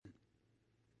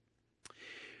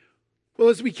Well,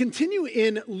 as we continue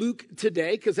in Luke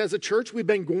today, because as a church we've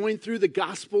been going through the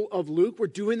Gospel of Luke, we're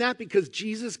doing that because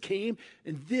Jesus came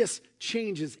and this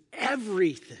changes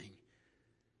everything.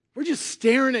 We're just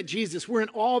staring at Jesus. We're in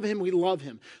awe of him. We love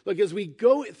him. Look, as we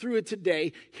go through it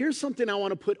today, here's something I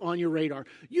want to put on your radar.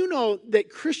 You know that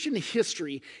Christian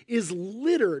history is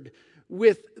littered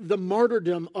with the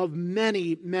martyrdom of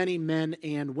many, many men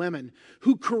and women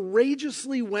who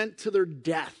courageously went to their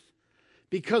death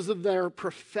because of their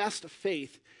professed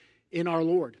faith in our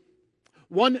Lord.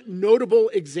 One notable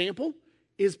example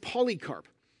is Polycarp.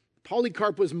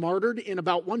 Polycarp was martyred in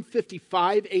about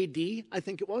 155 AD, I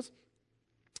think it was.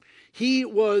 He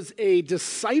was a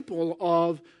disciple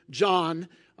of John,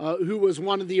 who was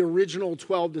one of the original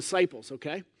 12 disciples,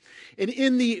 okay? And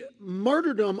in the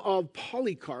martyrdom of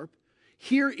Polycarp,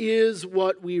 here is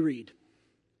what we read.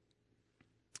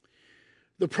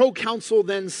 The proconsul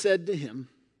then said to him,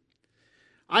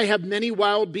 I have many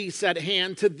wild beasts at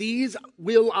hand. To these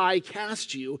will I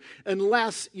cast you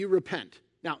unless you repent.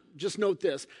 Now, just note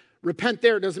this. Repent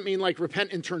there doesn't mean like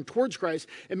repent and turn towards Christ.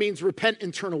 It means repent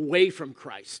and turn away from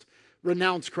Christ.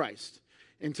 Renounce Christ.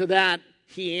 And to that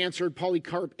he answered,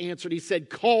 Polycarp answered, he said,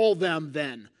 call them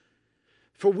then.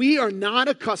 For we are not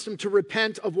accustomed to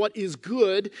repent of what is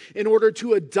good in order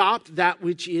to adopt that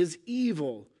which is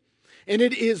evil. And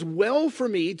it is well for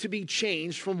me to be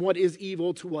changed from what is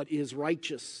evil to what is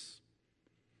righteous.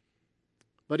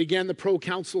 But again, the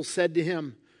proconsul said to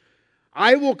him,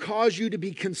 I will cause you to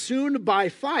be consumed by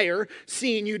fire,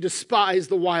 seeing you despise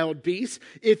the wild beasts,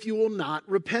 if you will not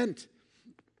repent.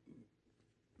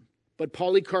 But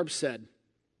Polycarp said,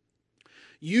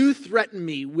 you threaten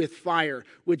me with fire,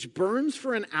 which burns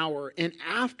for an hour, and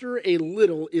after a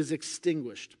little is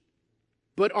extinguished,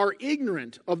 but are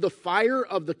ignorant of the fire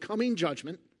of the coming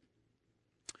judgment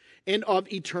and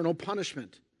of eternal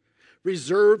punishment,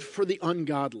 reserved for the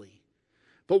ungodly.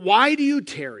 But why do you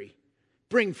tarry?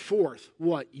 Bring forth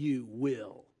what you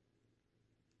will.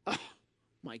 Oh,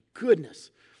 my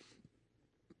goodness.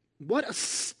 What a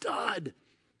stud.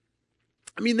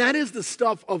 I mean, that is the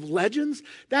stuff of legends.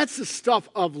 That's the stuff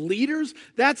of leaders.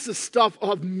 That's the stuff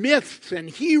of myths and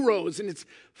heroes, and it's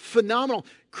phenomenal.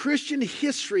 Christian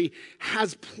history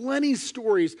has plenty of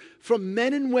stories from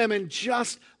men and women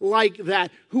just like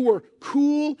that who were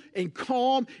cool and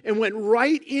calm and went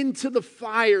right into the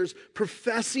fires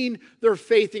professing their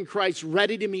faith in Christ,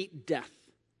 ready to meet death.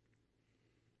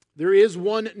 There is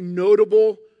one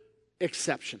notable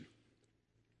exception.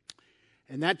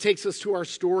 And that takes us to our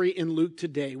story in Luke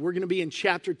today. We're going to be in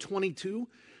chapter 22,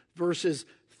 verses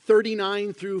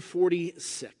 39 through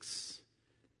 46.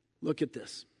 Look at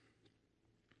this.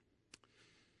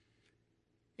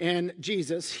 And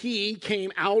Jesus, he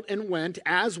came out and went,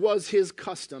 as was his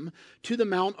custom, to the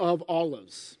Mount of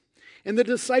Olives. And the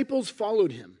disciples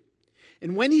followed him.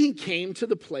 And when he came to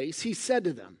the place, he said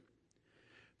to them,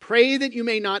 pray that you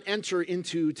may not enter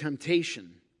into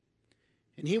temptation.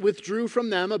 And he withdrew from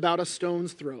them about a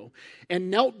stone's throw and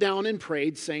knelt down and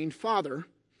prayed, saying, Father,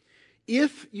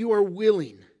 if you are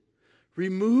willing,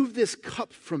 remove this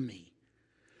cup from me.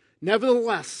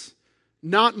 Nevertheless,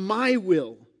 not my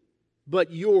will,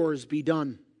 but yours be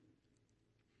done.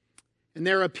 And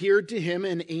there appeared to him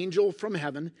an angel from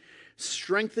heaven,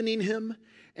 strengthening him.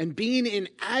 And being in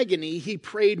agony, he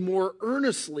prayed more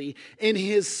earnestly, and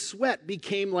his sweat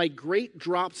became like great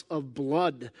drops of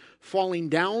blood falling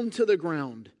down to the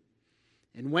ground.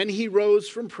 And when he rose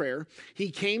from prayer, he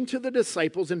came to the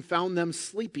disciples and found them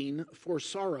sleeping for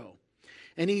sorrow.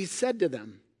 And he said to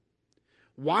them,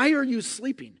 why are you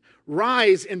sleeping?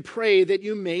 Rise and pray that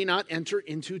you may not enter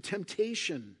into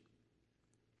temptation.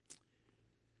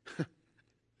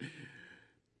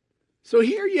 So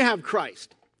here you have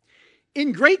Christ.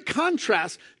 In great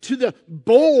contrast to the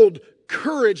bold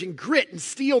courage and grit and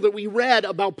steel that we read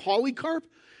about Polycarp,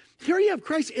 here you have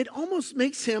Christ. It almost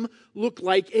makes him look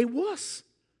like a wuss.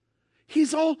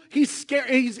 He's scared,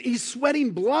 he's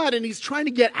sweating blood and he's trying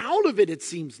to get out of it, it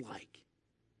seems like.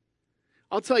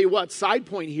 I'll tell you what, side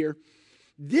point here,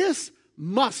 this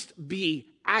must be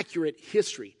accurate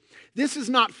history. This is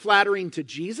not flattering to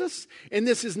Jesus, and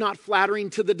this is not flattering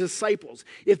to the disciples.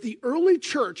 If the early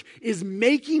church is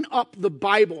making up the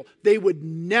Bible, they would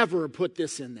never put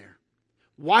this in there.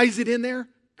 Why is it in there?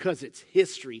 Because it's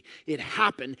history. It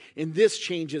happened, and this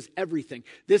changes everything.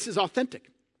 This is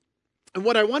authentic. And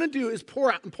what I want to do is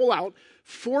pull out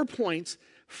 4 points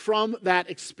from that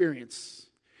experience.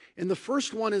 And the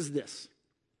first one is this.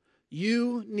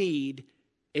 You need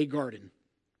a garden.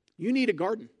 You need a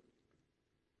garden.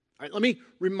 All right, let me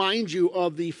remind you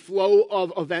of the flow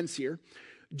of events here.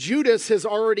 Judas has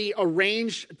already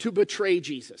arranged to betray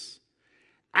Jesus.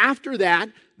 After that,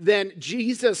 then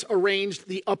Jesus arranged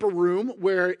the upper room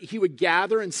where he would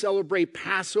gather and celebrate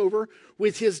Passover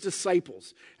with his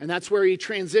disciples. And that's where he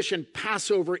transitioned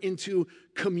Passover into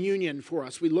communion for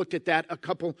us. We looked at that a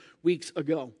couple weeks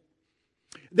ago.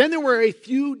 Then there were a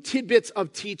few tidbits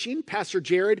of teaching. Pastor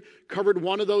Jared covered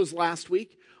one of those last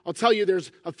week. I'll tell you,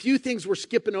 there's a few things we're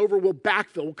skipping over. We'll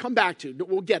backfill. We'll come back to.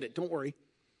 We'll get it. Don't worry.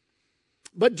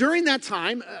 But during that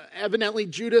time, evidently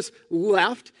Judas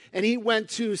left and he went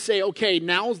to say, okay,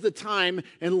 now's the time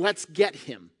and let's get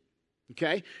him.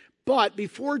 Okay? But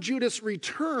before Judas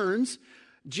returns,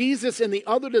 Jesus and the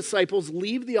other disciples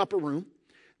leave the upper room.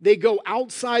 They go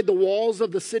outside the walls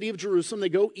of the city of Jerusalem. They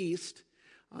go east.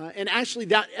 And actually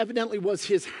that evidently was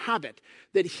his habit,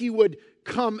 that he would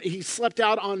come. He slept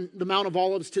out on the Mount of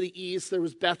Olives to the east. There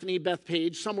was Bethany,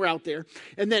 Bethpage, somewhere out there.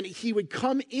 And then he would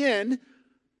come in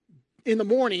the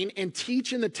morning and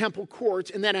teach in the temple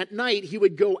courts, and then at night he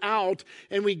would go out,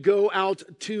 and we'd go out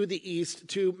to the east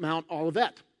to Mount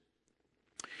Olivet.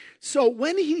 So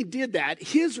when he did that,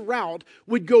 his route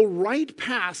would go right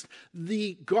past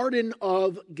the Garden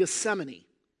of Gethsemane.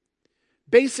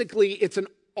 Basically, it's an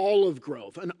olive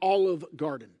grove, an olive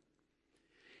garden.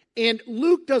 And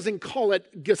Luke doesn't call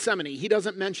it Gethsemane. He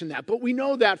doesn't mention that, but we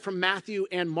know that from Matthew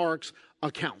and Mark's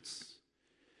accounts.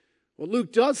 What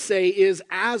Luke does say is,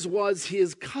 as was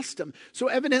his custom. So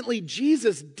evidently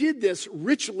Jesus did this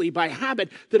ritually by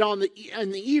habit, that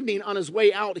in the evening on his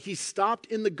way out, he stopped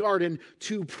in the garden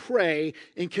to pray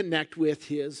and connect with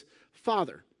his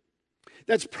Father.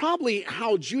 That's probably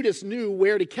how Judas knew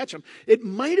where to catch him. It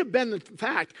might have been the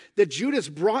fact that Judas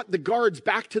brought the guards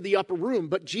back to the upper room,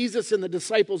 but Jesus and the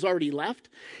disciples already left.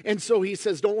 And so he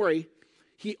says, don't worry.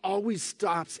 He always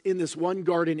stops in this one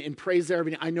garden and prays there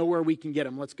every night. I know where we can get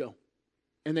him. Let's go.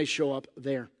 And they show up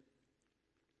there.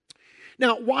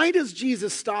 Now, why does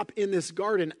Jesus stop in this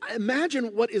garden?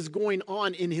 Imagine what is going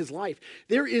on in his life.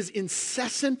 There is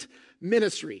incessant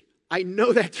ministry. I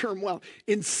know that term well.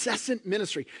 Incessant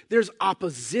ministry. There's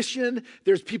opposition.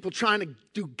 There's people trying to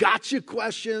do gotcha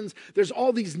questions. There's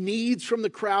all these needs from the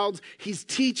crowds. He's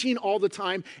teaching all the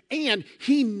time. And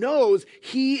he knows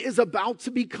he is about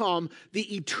to become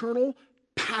the eternal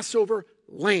Passover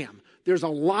lamb. There's a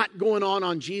lot going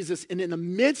on Jesus. And in the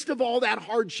midst of all that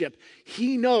hardship,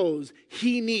 he knows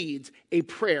he needs a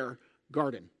prayer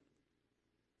garden.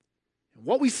 And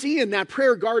what we see in that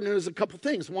prayer garden is a couple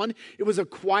things. One, it was a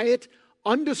quiet,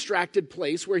 undistracted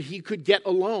place where he could get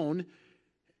alone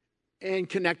and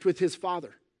connect with his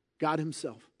Father, God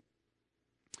himself.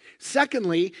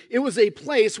 Secondly, it was a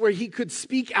place where he could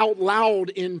speak out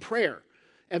loud in prayer.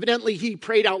 Evidently, he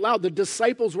prayed out loud. The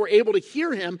disciples were able to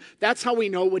hear him. That's how we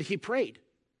know what he prayed.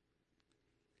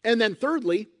 And then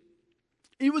thirdly,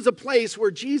 it was a place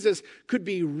where Jesus could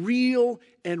be real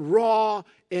and raw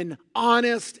and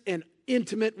honest and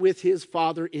intimate with his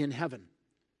Father in heaven.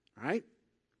 All right?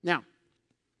 Now,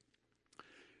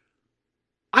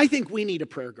 I think we need a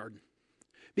prayer garden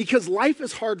because life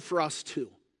is hard for us too.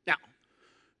 Now,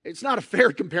 it's not a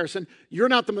fair comparison. You're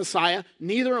not the Messiah.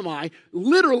 Neither am I.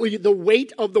 Literally, the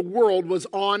weight of the world was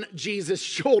on Jesus'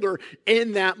 shoulder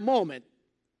in that moment.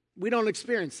 We don't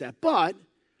experience that. But,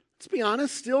 let's be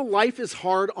honest, still life is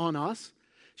hard on us.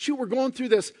 Shoot, we're going through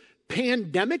this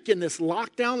pandemic and this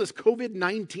lockdown, this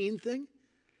COVID-19 thing.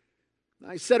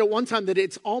 I said at one time that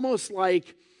it's almost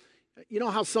like, you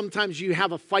know how sometimes you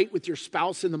have a fight with your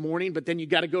spouse in the morning, but then you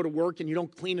got to go to work and you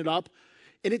don't clean it up?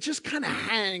 And it just kind of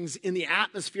hangs in the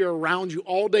atmosphere around you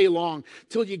all day long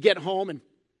till you get home and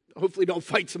hopefully don't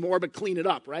fight some more, but clean it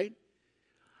up, right?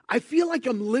 I feel like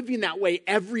I'm living that way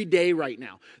every day right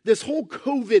now. This whole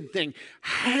COVID thing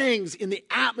hangs in the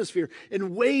atmosphere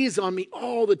and weighs on me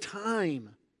all the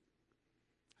time.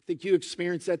 I think you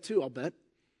experience that too, I'll bet.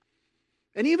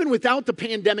 And even without the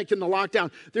pandemic and the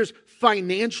lockdown, there's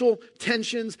financial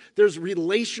tensions, there's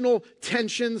relational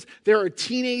tensions, there are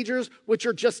teenagers, which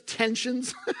are just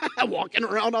tensions, walking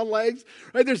around on legs,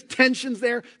 right? There's tensions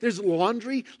there, there's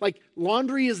laundry, like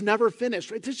laundry is never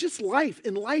finished, right? There's just life,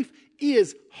 and life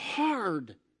is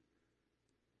hard.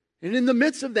 And in the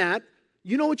midst of that,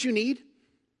 you know what you need?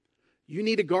 You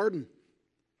need a garden.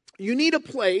 You need a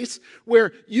place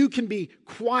where you can be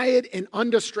quiet and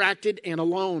undistracted and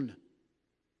alone,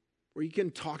 where you can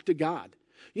talk to God.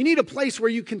 You need a place where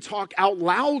you can talk out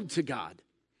loud to God.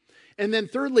 And then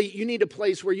thirdly, you need a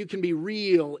place where you can be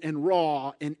real and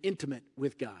raw and intimate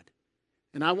with God.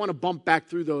 And I want to bump back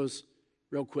through those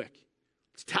real quick.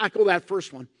 Let's tackle that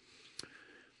first one.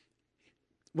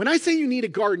 When I say you need a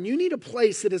garden, you need a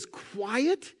place that is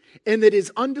quiet and that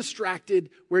is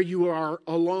undistracted, where you are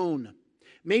alone.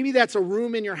 Maybe that's a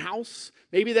room in your house.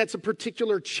 Maybe that's a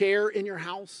particular chair in your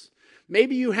house.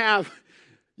 Maybe you have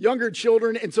younger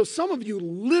children, and so some of you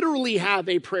literally have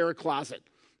a prayer closet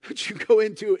that you go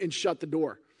into and shut the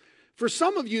door. For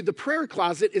some of you, the prayer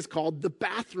closet is called the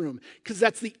bathroom because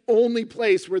that's the only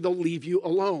place where they'll leave you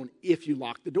alone if you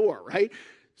lock the door, right?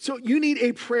 So you need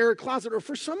a prayer closet. Or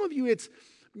for some of you, it's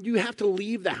you have to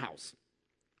leave the house.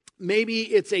 Maybe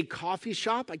it's a coffee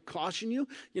shop. I caution you,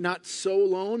 you're not so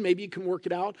alone. Maybe you can work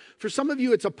it out. For some of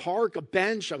you, it's a park, a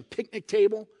bench, a picnic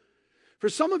table. For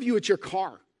some of you, it's your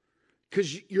car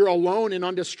because you're alone and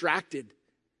undistracted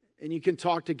and you can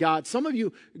talk to God. Some of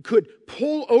you could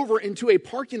pull over into a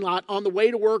parking lot on the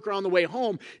way to work or on the way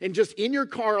home, and just in your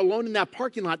car alone in that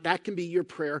parking lot, that can be your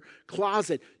prayer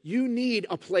closet. You need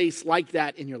a place like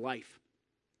that in your life.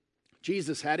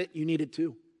 Jesus had it. You need it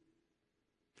too.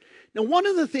 Now, one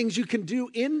of the things you can do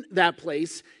in that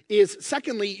place is,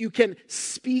 secondly, you can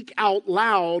speak out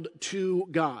loud to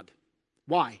God.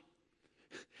 Why?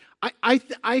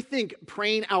 I think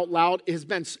praying out loud it's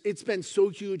been so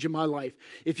huge in my life.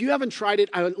 If you haven't tried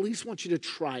it, I at least want you to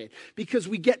try it, because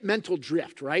we get mental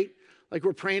drift, right? Like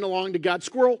we're praying along to God,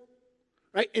 squirrel,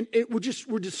 right? And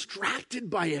we're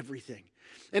distracted by everything.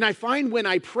 And I find when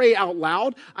I pray out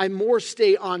loud, I more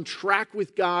stay on track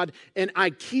with God, and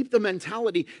I keep the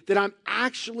mentality that I'm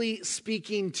actually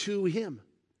speaking to Him.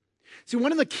 See,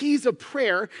 one of the keys of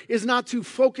prayer is not to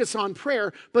focus on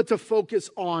prayer, but to focus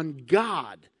on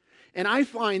God. And I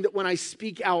find that when I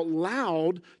speak out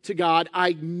loud to God,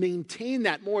 I maintain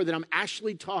that more, that I'm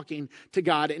actually talking to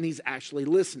God and He's actually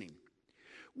listening.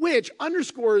 Which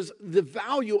underscores the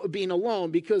value of being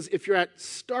alone, because if you're at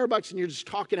Starbucks and you're just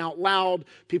talking out loud,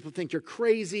 people think you're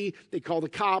crazy. They call the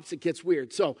cops. It gets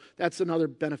weird. So that's another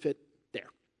benefit there.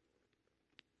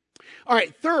 All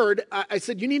right, third, I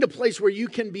said you need a place where you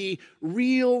can be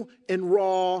real and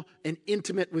raw and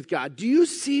intimate with God. Do you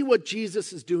see what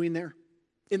Jesus is doing there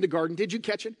in the garden? Did you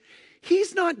catch it?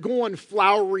 He's not going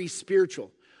flowery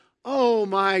spiritual. Oh,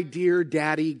 my dear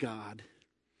daddy God.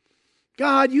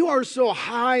 God, you are so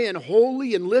high and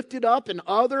holy and lifted up and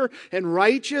other and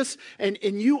righteous, and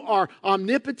you are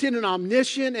omnipotent and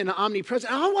omniscient and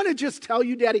omnipresent. I want to just tell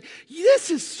you, Daddy, this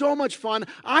is so much fun.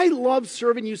 I love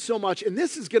serving you so much, and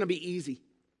this is going to be easy.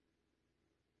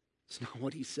 It's not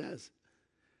what he says.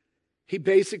 He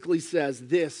basically says,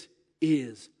 this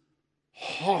is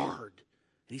hard.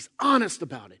 And he's honest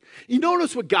about it. You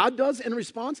notice what God does in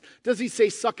response? Does he say,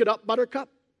 suck it up, buttercup?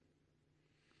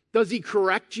 Does he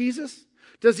correct Jesus?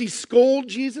 Does he scold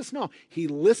Jesus? No. He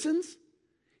listens,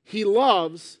 he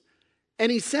loves,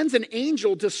 and he sends an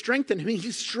angel to strengthen him.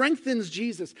 He strengthens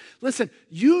Jesus. Listen,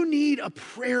 you need a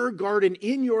prayer garden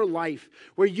in your life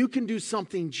where you can do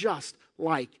something just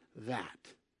like that.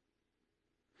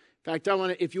 In fact,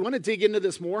 if you want to dig into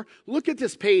this more, look at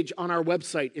this page on our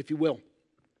website, if you will.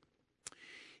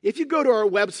 If you go to our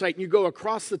website and you go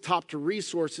across the top to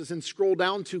resources and scroll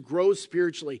down to Grow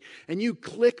Spiritually, and you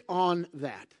click on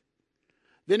that,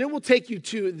 then it will take you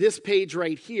to this page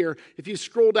right here. If you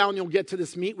scroll down, you'll get to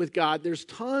this Meet with God. There's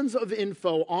tons of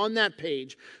info on that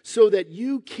page so that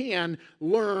you can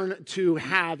learn to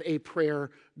have a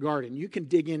prayer garden. You can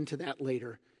dig into that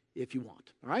later if you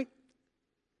want, all right?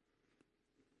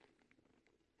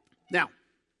 Now,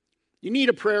 you need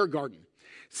a prayer garden.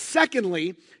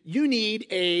 Secondly, you need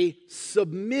a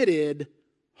submitted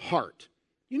heart.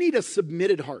 You need a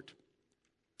submitted heart.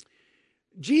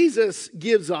 Jesus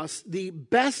gives us the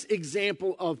best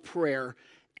example of prayer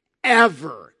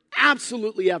ever,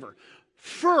 absolutely ever.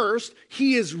 First,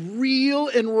 he is real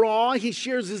and raw. He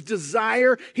shares his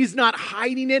desire. He's not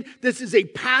hiding it. This is a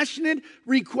passionate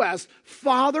request.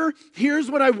 Father, here's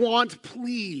what I want,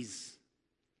 please.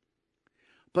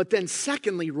 But then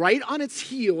secondly, right on its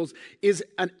heels is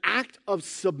an act of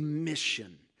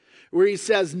submission where he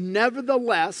says,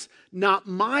 nevertheless, not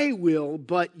my will,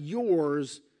 but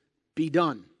yours be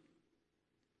done.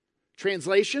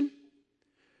 Translation,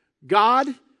 God,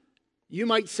 you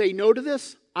might say no to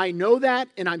this. I know that,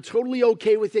 and I'm totally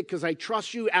okay with it because I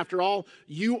trust you. After all,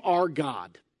 you are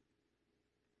God.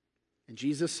 And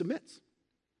Jesus submits.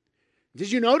 Did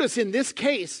you notice in this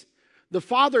case, the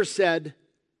Father said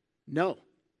no.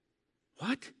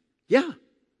 What? Yeah.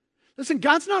 Listen,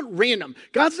 God's not random.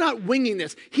 God's not winging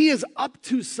this. He is up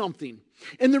to something.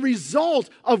 And the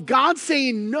result of God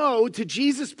saying no to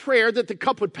Jesus' prayer that the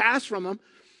cup would pass from him,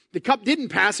 the cup didn't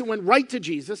pass, it went right to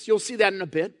Jesus. You'll see that in a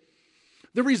bit.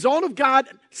 The result of God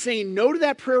saying no to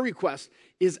that prayer request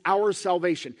is our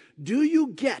salvation. Do you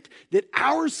get that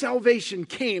our salvation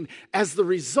came as the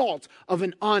result of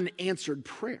an unanswered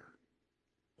prayer?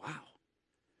 Wow.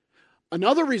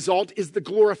 Another result is the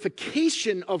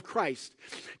glorification of Christ.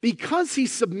 Because he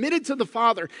submitted to the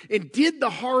Father and did the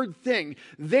hard thing,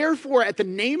 therefore, at the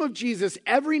name of Jesus,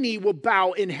 every knee will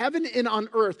bow in heaven and on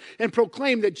earth and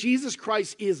proclaim that Jesus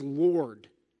Christ is Lord.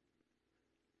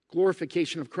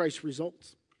 Glorification of Christ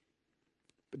results.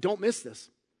 But don't miss this.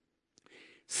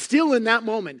 Still in that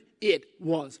moment, it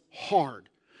was hard.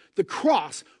 The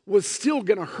cross was still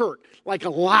going to hurt, like a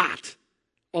lot.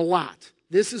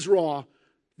 This is raw.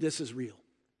 This is real.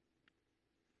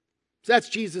 So that's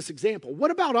Jesus' example. What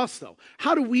about us, though?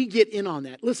 How do we get in on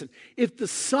that? Listen, if the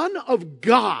Son of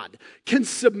God can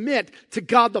submit to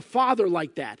God the Father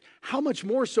like that, how much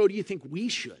more so do you think we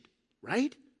should,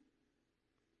 right?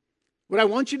 What I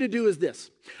want you to do is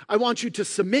this. I want you to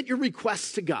submit your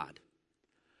requests to God.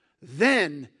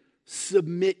 Then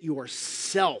submit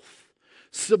yourself.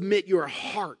 Submit your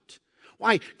heart.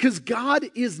 Why? Because God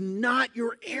is not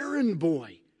your errand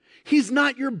boy. He's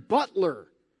not your butler.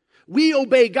 We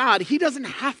obey God. He doesn't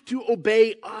have to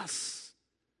obey us.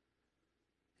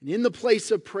 And in the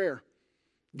place of prayer,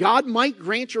 God might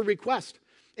grant your request.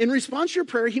 In response to your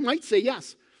prayer, he might say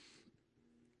yes.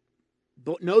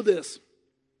 But know this.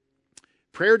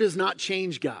 Prayer does not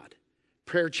change God.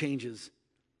 Prayer changes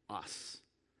us.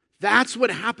 That's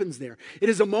what happens there. It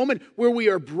is a moment where we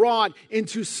are brought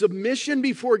into submission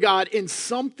before God and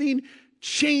something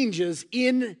changes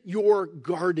in your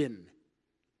garden.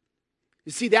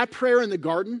 You see, that prayer in the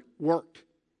garden worked.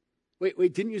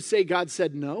 Wait, didn't you say God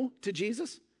said no to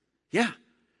Jesus? Yeah,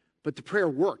 but the prayer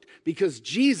worked because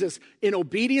Jesus, in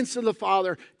obedience to the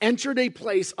Father, entered a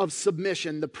place of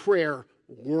submission. The prayer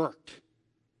worked.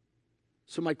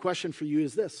 So my question for you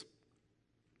is this.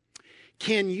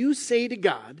 Can you say to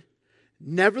God,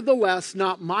 nevertheless,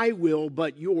 not my will,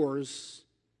 but yours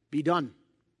be done?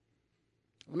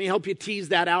 Let me help you tease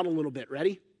that out a little bit.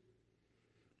 Ready?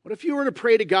 What if you were to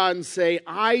pray to God and say,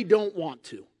 I don't want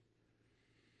to.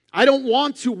 I don't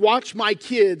want to watch my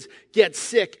kids get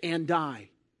sick and die.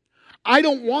 I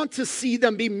don't want to see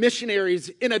them be missionaries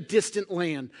in a distant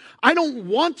land. I don't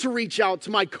want to reach out to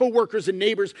my coworkers and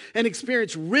neighbors and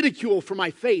experience ridicule for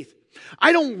my faith.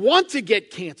 I don't want to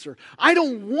get cancer. I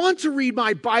don't want to read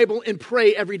my Bible and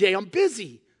pray every day. I'm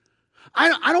busy.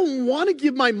 I don't want to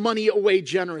give my money away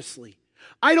generously.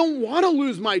 I don't want to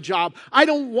lose my job. I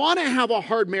don't want to have a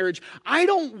hard marriage. I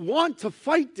don't want to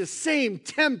fight the same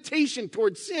temptation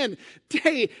towards sin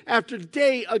day after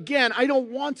day again. I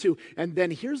don't want to. And then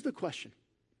here's the question.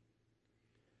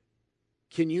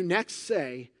 Can you next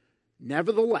say,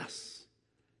 nevertheless,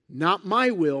 not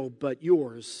my will, but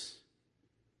yours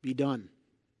be done?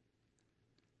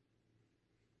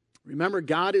 Remember,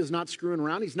 God is not screwing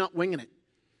around. He's not winging it.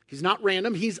 He's not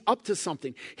random. He's up to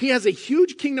something. He has a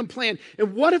huge kingdom plan.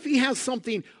 And what if he has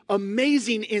something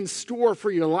amazing in store for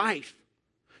your life?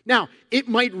 Now, it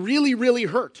might really, really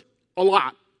hurt a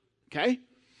lot, okay?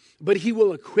 But he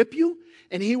will equip you,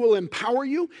 and he will empower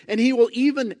you, and he will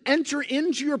even enter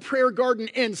into your prayer garden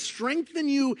and strengthen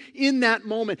you in that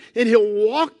moment. And he'll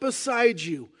walk beside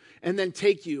you and then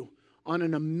take you on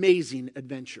an amazing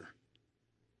adventure.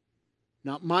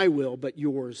 Not my will, but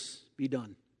yours be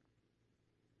done.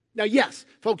 Now, yes,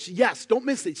 folks, yes, don't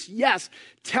miss this. Yes,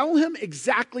 tell him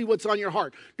exactly what's on your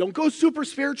heart. Don't go super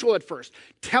spiritual at first.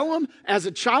 Tell him, as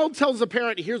a child tells a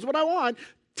parent, here's what I want.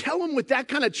 Tell him with that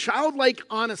kind of childlike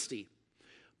honesty.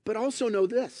 But also know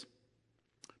this.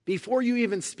 Before you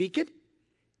even speak it,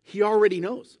 he already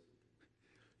knows.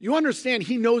 You understand,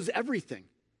 he knows everything.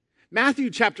 Matthew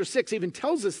chapter 6 even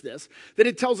tells us this, that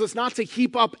it tells us not to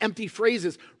heap up empty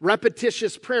phrases,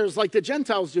 repetitious prayers like the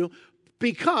Gentiles do,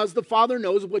 because the Father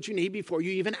knows what you need before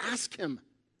you even ask him.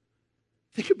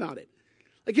 Think about it.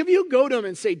 Like if you go to him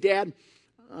and say, Dad,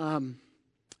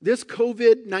 this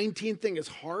COVID-19 thing is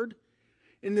hard.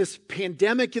 In this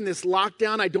pandemic, in this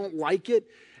lockdown, I don't like it.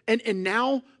 And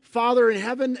now, Father in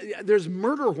heaven, there's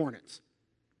murder hornets.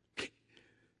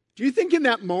 Do you think in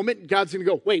that moment God's going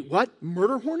to go, wait, what?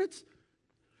 Murder hornets?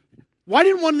 Why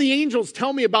didn't one of the angels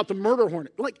tell me about the murder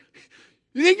hornet? Like,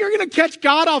 you think you're going to catch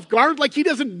God off guard like he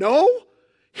doesn't know?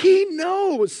 He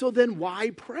knows. So then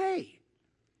why pray?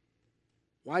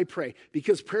 Why pray?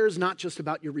 Because prayer is not just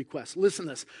about your requests. Listen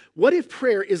to this. What if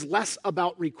prayer is less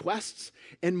about requests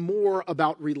and more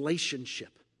about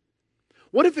relationship?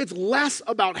 What if it's less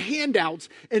about handouts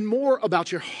and more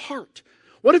about your heart?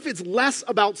 What if it's less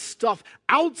about stuff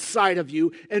outside of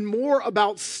you and more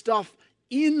about stuff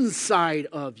inside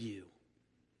of you?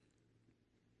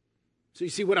 So you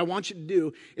see, what I want you to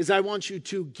do is I want you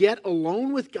to get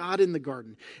alone with God in the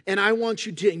garden. And I want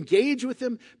you to engage with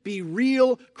him, be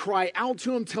real, cry out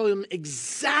to him, tell him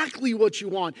exactly what you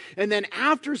want. And then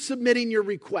after submitting your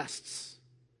requests,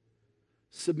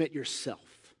 submit yourself.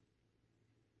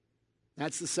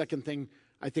 That's the second thing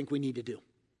I think we need to do.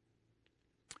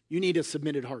 You need a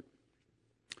submitted heart.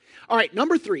 All right,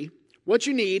 number 3, what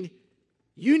you need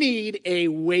a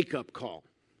wake-up call.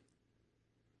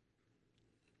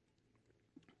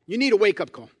 You need a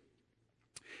wake-up call.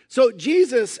 So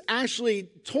Jesus actually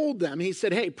told them, he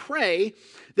said, hey, pray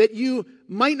that you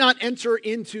might not enter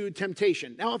into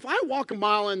temptation. Now, if I walk a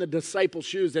mile in the disciples'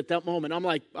 shoes at that moment, I'm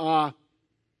like,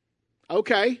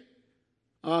 okay,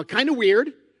 kind of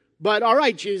weird, but all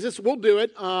right, Jesus, we'll do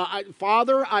it.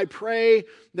 Father, I pray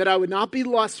that I would not be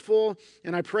lustful,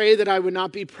 and I pray that I would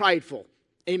not be prideful.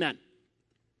 Amen.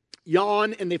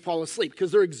 Yawn, and they fall asleep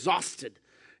because they're exhausted,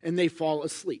 and they fall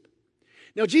asleep.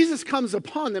 Now, Jesus comes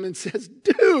upon them and says,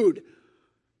 dude.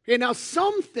 Okay, now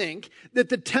some think that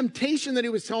the temptation that he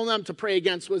was telling them to pray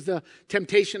against was the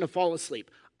temptation to fall asleep.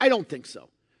 I don't think so.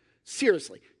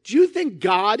 Seriously. Do you think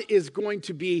God is going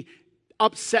to be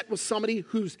upset with somebody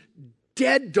who's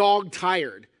dead dog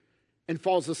tired and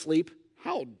falls asleep?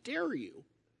 How dare you?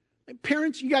 Like,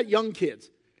 parents, you got young kids.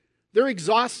 They're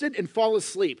exhausted and fall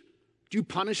asleep. Do you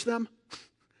punish them?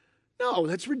 No,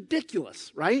 that's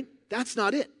ridiculous, right? That's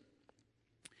not it.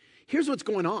 Here's what's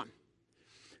going on.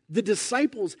 The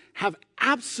disciples have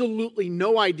absolutely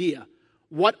no idea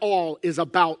what all is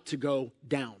about to go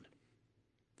down.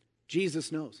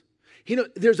 Jesus knows.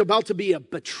 There's about to be a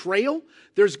betrayal.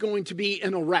 There's going to be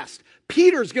an arrest.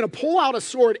 Peter's going to pull out a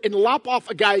sword and lop off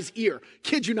a guy's ear.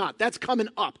 Kid you not, that's coming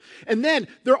up. And then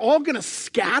they're all going to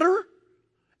scatter.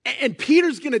 And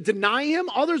Peter's going to deny him.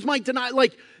 Others might deny.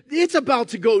 Like, it's about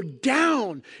to go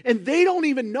down. And they don't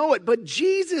even know it. But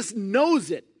Jesus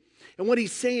knows it. And what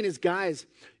he's saying is, guys,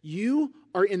 you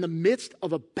are in the midst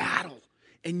of a battle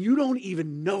and you don't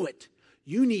even know it.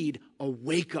 You need a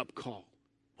wake-up call.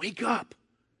 Wake up.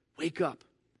 Wake up.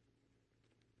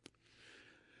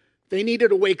 They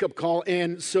needed a wake-up call,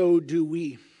 and so do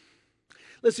we.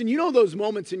 Listen, you know those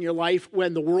moments in your life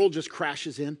when the world just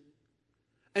crashes in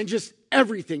and just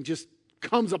everything just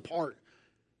comes apart.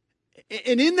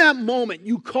 And in that moment,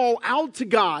 you call out to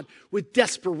God with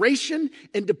desperation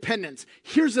and dependence.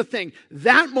 Here's the thing.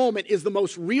 That moment is the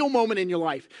most real moment in your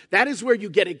life. That is where you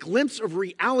get a glimpse of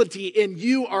reality and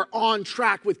you are on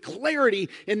track with clarity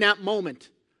in that moment.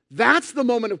 That's the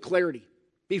moment of clarity.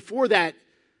 Before that,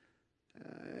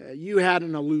 you had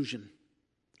an illusion,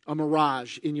 a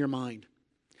mirage in your mind.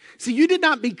 See, you did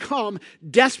not become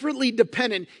desperately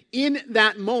dependent in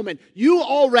that moment. You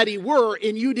already were,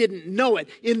 and you didn't know it.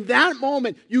 In that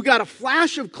moment, you got a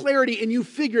flash of clarity, and you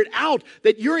figured out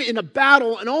that you're in a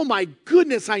battle, and oh my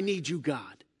goodness, I need you,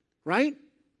 God. Right?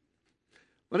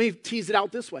 Let me tease it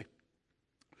out this way.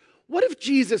 What if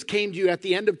Jesus came to you at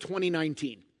the end of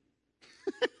 2019?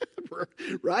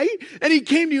 Right? And he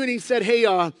came to you and he said,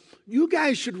 hey, you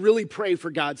guys should really pray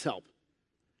for God's help.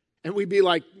 And we'd be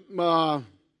like,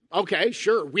 okay,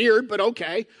 sure, weird, but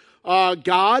okay.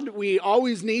 God, we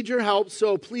always need your help,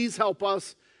 so please help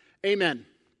us. Amen.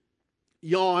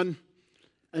 Yawn,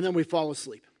 and then we fall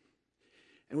asleep.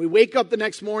 And we wake up the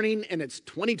next morning, and it's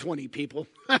 2020, people.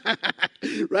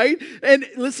 Right? And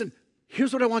listen,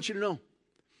 here's what I want you to know.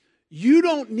 You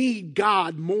don't need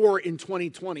God more in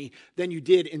 2020 than you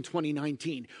did in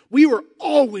 2019. We were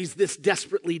always this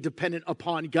desperately dependent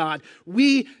upon God.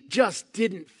 We just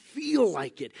didn't feel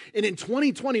like it. And in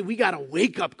 2020, we got a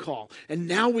wake-up call. And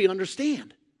now we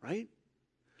understand, right?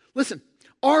 Listen,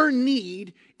 our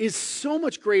need is so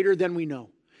much greater than we know.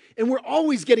 And we're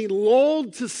always getting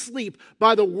lulled to sleep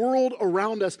by the world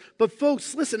around us. But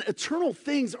folks, listen, eternal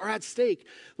things are at stake.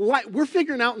 We're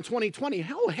figuring out in 2020,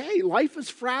 hell, hey, life is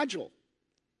fragile.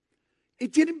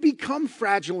 It didn't become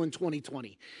fragile in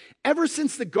 2020. Ever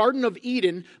since the Garden of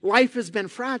Eden, life has been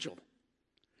fragile.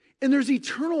 And there's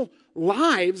eternal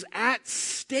lives at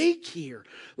stake here.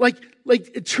 Like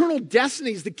eternal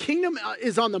destinies. The kingdom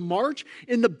is on the march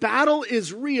and the battle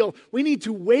is real. We need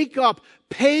to wake up,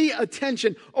 pay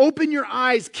attention, open your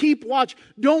eyes, keep watch.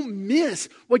 Don't miss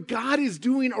what God is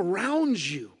doing around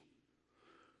you.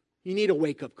 You need a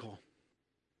wake-up call.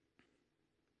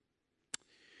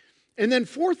 And then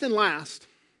fourth and last,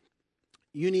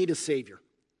 you need a Savior.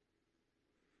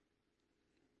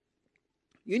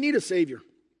 You need a Savior.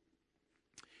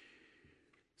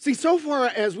 See, so far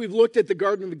as we've looked at the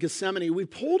Garden of Gethsemane,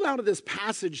 we've pulled out of this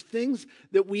passage things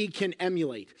that we can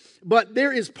emulate. But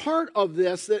there is part of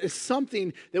this that is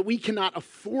something that we cannot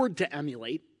afford to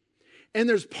emulate. And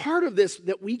there's part of this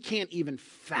that we can't even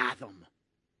fathom.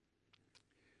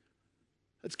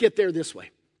 Let's get there this way.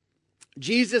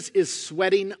 Jesus is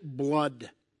sweating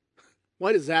blood.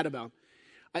 What is that about?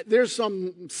 There's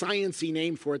some sciencey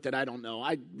name for it that I don't know.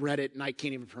 I read it and I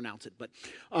can't even pronounce it.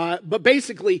 But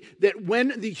basically, that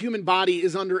when the human body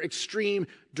is under extreme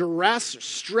duress, or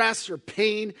stress, or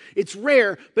pain, it's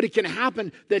rare, but it can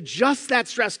happen that just that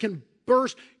stress can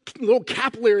burst little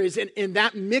capillaries, and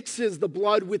that mixes the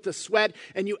blood with the sweat,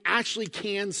 and you actually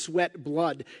can sweat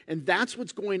blood. And that's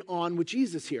what's going on with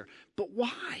Jesus here. But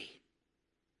why?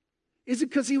 Is it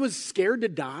because he was scared to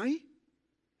die?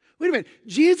 Wait a minute.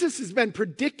 Jesus has been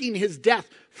predicting his death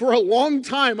for a long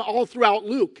time all throughout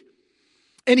Luke.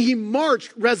 And he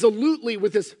marched resolutely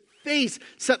with his face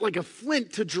set like a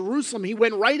flint to Jerusalem. He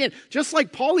went right in, just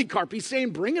like Polycarp. He's saying,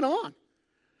 bring it on.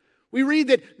 We read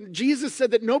that Jesus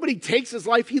said that nobody takes his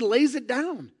life, he lays it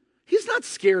down. He's not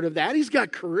scared of that. He's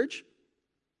got courage.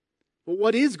 But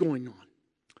what is going on?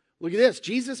 Look at this.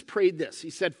 Jesus prayed this. He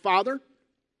said, Father,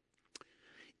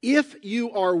 if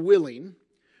you are willing,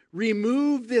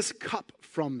 remove this cup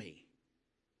from me.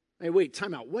 Hey, wait,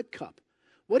 time out. What cup?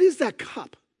 What is that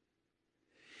cup?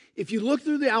 If you look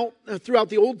throughout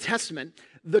the Old Testament,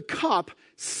 the cup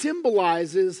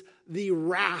symbolizes the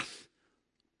wrath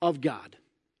of God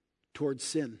towards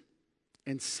sin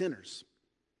and sinners.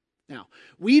 Now,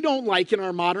 we don't like in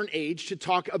our modern age to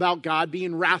talk about God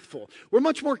being wrathful. We're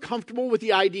much more comfortable with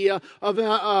the idea of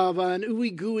an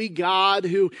ooey-gooey God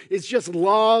who is just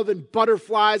love and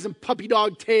butterflies and puppy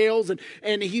dog tails,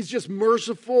 and he's just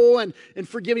merciful and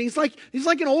forgiving. He's like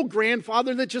an old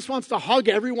grandfather that just wants to hug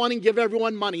everyone and give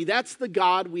everyone money. That's the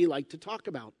God we like to talk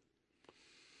about.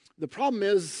 The problem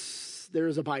is, there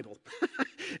is a Bible.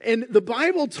 And the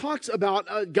Bible talks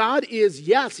about God is,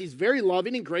 yes, he's very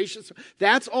loving and gracious.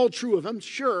 That's all true of him,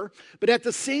 sure. But at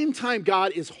the same time,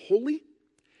 God is holy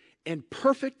and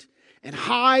perfect and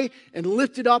high and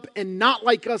lifted up and not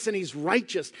like us, and he's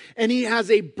righteous. And he has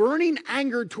a burning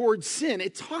anger towards sin.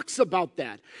 It talks about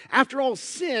that. After all,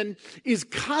 sin is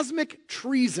cosmic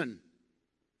treason.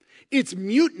 It's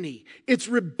mutiny. It's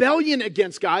rebellion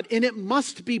against God, and it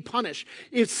must be punished.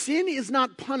 If sin is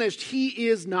not punished, he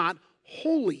is not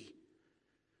holy.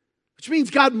 Which means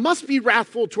God must be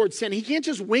wrathful towards sin. He can't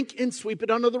just wink and sweep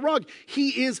it under the rug.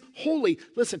 He is holy.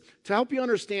 Listen, to help you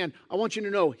understand, I want you to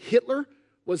know Hitler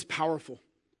was powerful.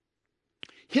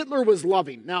 Hitler was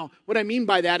loving. Now, what I mean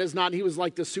by that is not he was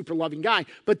like the super loving guy,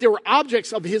 but there were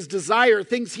objects of his desire,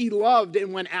 things he loved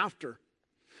and went after.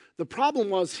 The problem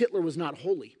was Hitler was not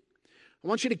holy. I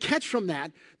want you to catch from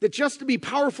that just to be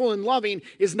powerful and loving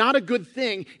is not a good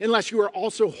thing unless you are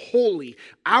also holy.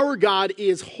 Our God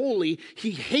is holy. He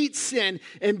hates sin,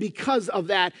 and because of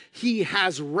that, he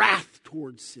has wrath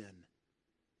towards sin.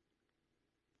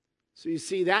 So you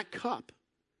see, that cup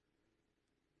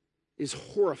is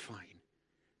horrifying.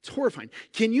 It's horrifying.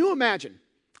 Can you imagine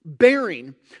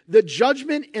bearing the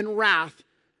judgment and wrath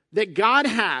that God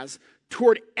has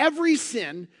toward every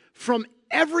sin from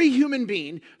every human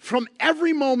being, from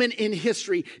every moment in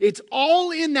history? It's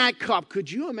all in that cup. Could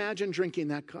you imagine drinking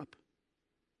that cup?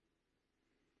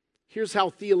 Here's how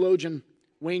theologian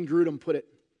Wayne Grudem put it.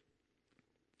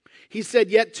 He said,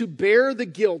 yet to bear the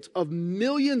guilt of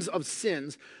millions of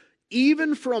sins,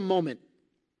 even for a moment,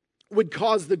 would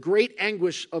cause the great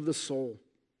anguish of the soul.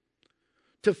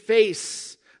 To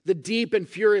face the deep and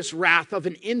furious wrath of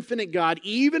an infinite God,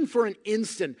 even for an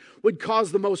instant, would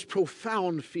cause the most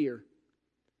profound fear.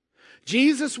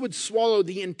 Jesus would swallow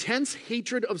the intense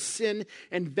hatred of sin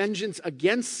and vengeance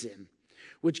against sin,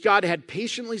 which God had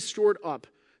patiently stored up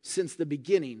since the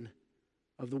beginning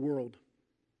of the world.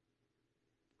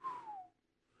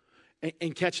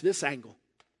 And catch this angle.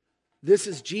 This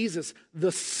is Jesus,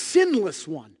 the sinless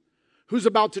one, who's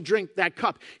about to drink that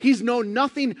cup. He's known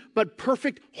nothing but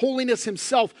perfect holiness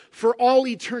himself for all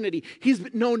eternity.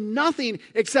 He's known nothing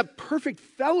except perfect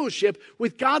fellowship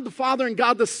with God the Father and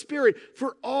God the Spirit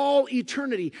for all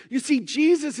eternity. You see,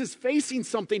 Jesus is facing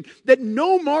something that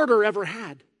no martyr ever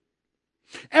had.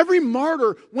 Every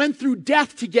martyr went through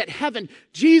death to get heaven.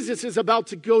 Jesus is about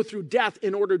to go through death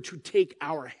in order to take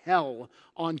our hell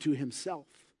onto himself.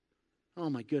 Oh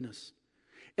my goodness.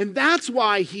 And that's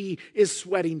why he is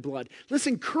sweating blood.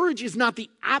 Listen, courage is not the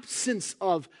absence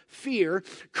of fear.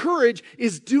 Courage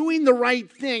is doing the right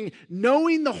thing,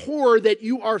 knowing the horror that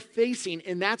you are facing.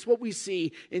 And that's what we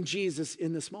see in Jesus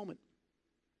in this moment.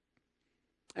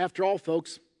 After all,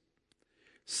 folks,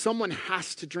 someone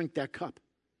has to drink that cup.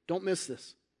 Don't miss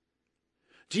this.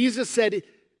 Jesus said,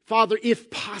 Father,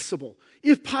 if possible,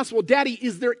 Daddy,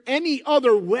 is there any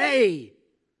other way?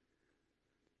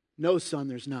 No, son,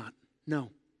 there's not. No.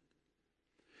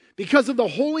 Because of the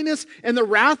holiness and the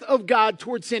wrath of God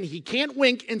towards sin, he can't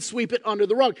wink and sweep it under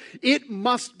the rug. It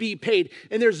must be paid.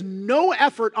 And there's no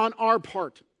effort on our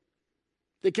part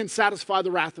that can satisfy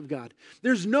the wrath of God.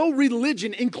 There's no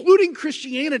religion, including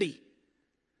Christianity,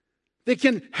 that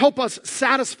can help us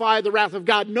satisfy the wrath of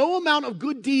God. No amount of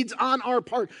good deeds on our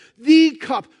part. The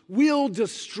cup will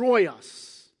destroy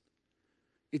us.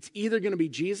 It's either going to be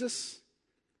Jesus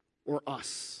or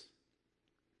us.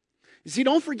 You see,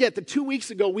 don't forget that 2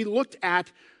 weeks ago we looked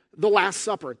at the Last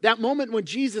Supper, that moment when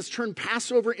Jesus turned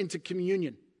Passover into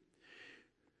communion.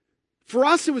 For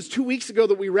us, it was 2 weeks ago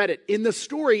that we read it. In the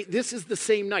story, this is the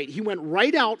same night. He went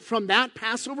right out from that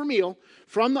Passover meal,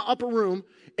 from the upper room,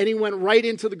 and he went right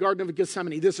into the Garden of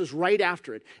Gethsemane. This is right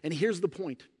after it. And here's the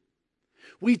point.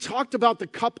 We talked about the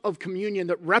cup of communion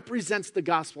that represents the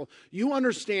gospel. You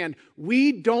understand,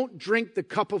 we don't drink the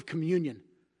cup of communion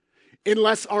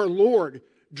unless our Lord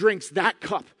drinks that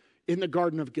cup in the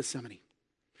Garden of Gethsemane.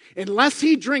 Unless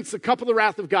he drinks the cup of the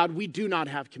wrath of God, we do not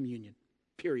have communion.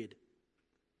 Period.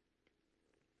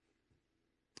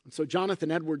 And so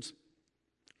Jonathan Edwards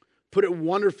put it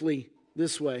wonderfully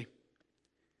this way.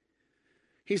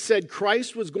 He said,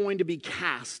 Christ was going to be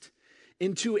cast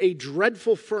into a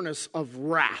dreadful furnace of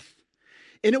wrath,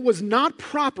 and it was not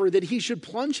proper that he should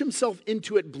plunge himself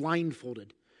into it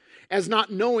blindfolded, as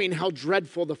not knowing how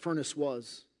dreadful the furnace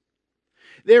was.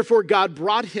 Therefore God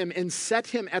brought him and set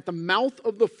him at the mouth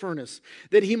of the furnace,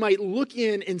 that he might look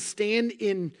in and stand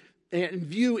in and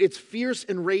view its fierce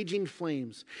and raging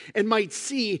flames, and might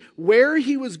see where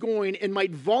he was going, and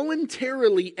might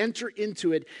voluntarily enter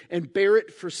into it and bear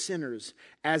it for sinners,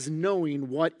 as knowing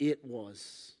what it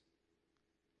was.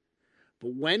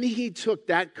 But when he took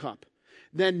that cup,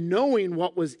 then knowing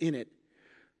what was in it,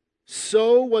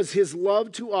 so was his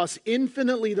love to us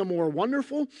infinitely the more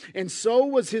wonderful, and so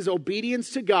was his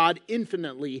obedience to God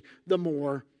infinitely the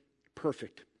more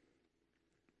perfect.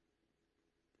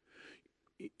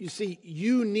 You see,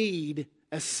 you need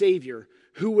a Savior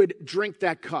who would drink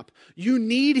that cup. You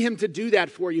need him to do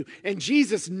that for you. And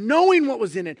Jesus, knowing what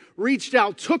was in it, reached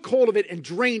out, took hold of it, and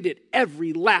drained it,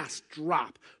 every last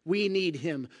drop. We need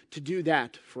him to do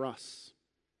that for us.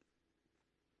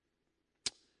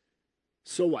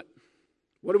 So what?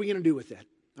 What are we going to do with that?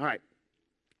 All right.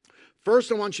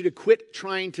 First, I want you to quit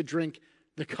trying to drink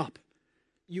the cup.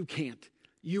 You can't.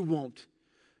 You won't.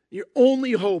 Your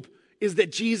only hope is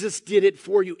that Jesus did it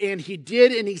for you. And he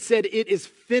did, and he said, it is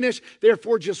finished.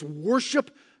 Therefore, just worship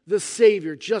the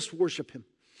Savior. Just worship him.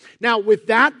 Now, with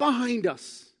that behind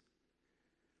us,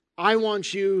 I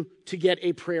want you to get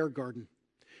a prayer garden.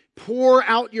 Pour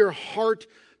out your heart.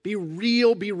 Be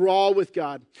real, be raw with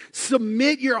God.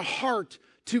 Submit your heart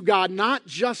to God, not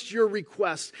just your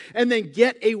requests. And then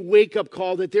get a wake-up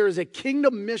call that there is a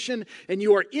kingdom mission and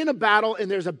you are in a battle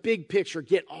and there's a big picture.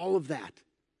 Get all of that.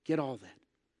 Get all of that.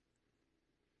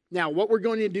 Now, what we're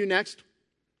going to do next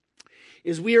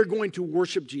is we are going to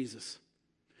worship Jesus,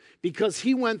 because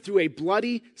he went through a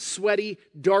bloody, sweaty,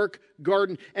 dark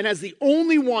garden. And as the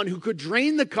only one who could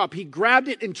drain the cup, he grabbed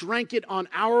it and drank it on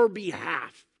our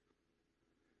behalf.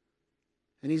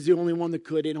 And he's the only one that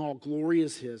could, and all glory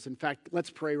is his. In fact, let's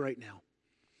pray right now.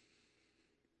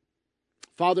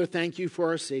 Father, thank you for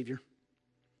our Savior.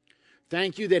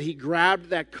 Thank you that he grabbed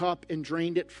that cup and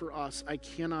drained it for us. I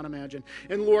cannot imagine.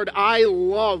 And Lord, I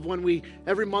love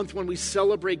every month when we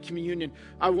celebrate communion,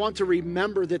 I want to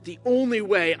remember that the only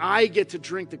way I get to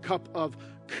drink the cup of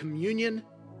communion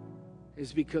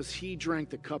is because he drank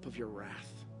the cup of your wrath.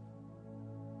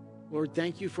 Lord,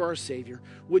 thank you for our Savior.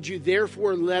 Would you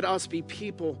therefore let us be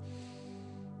people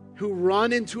who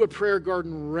run into a prayer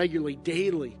garden regularly,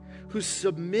 daily, who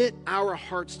submit our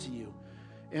hearts to you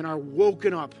and are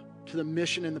woken up to the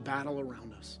mission and the battle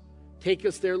around us. Take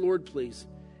us there, Lord, please.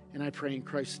 And I pray in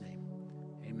Christ's name.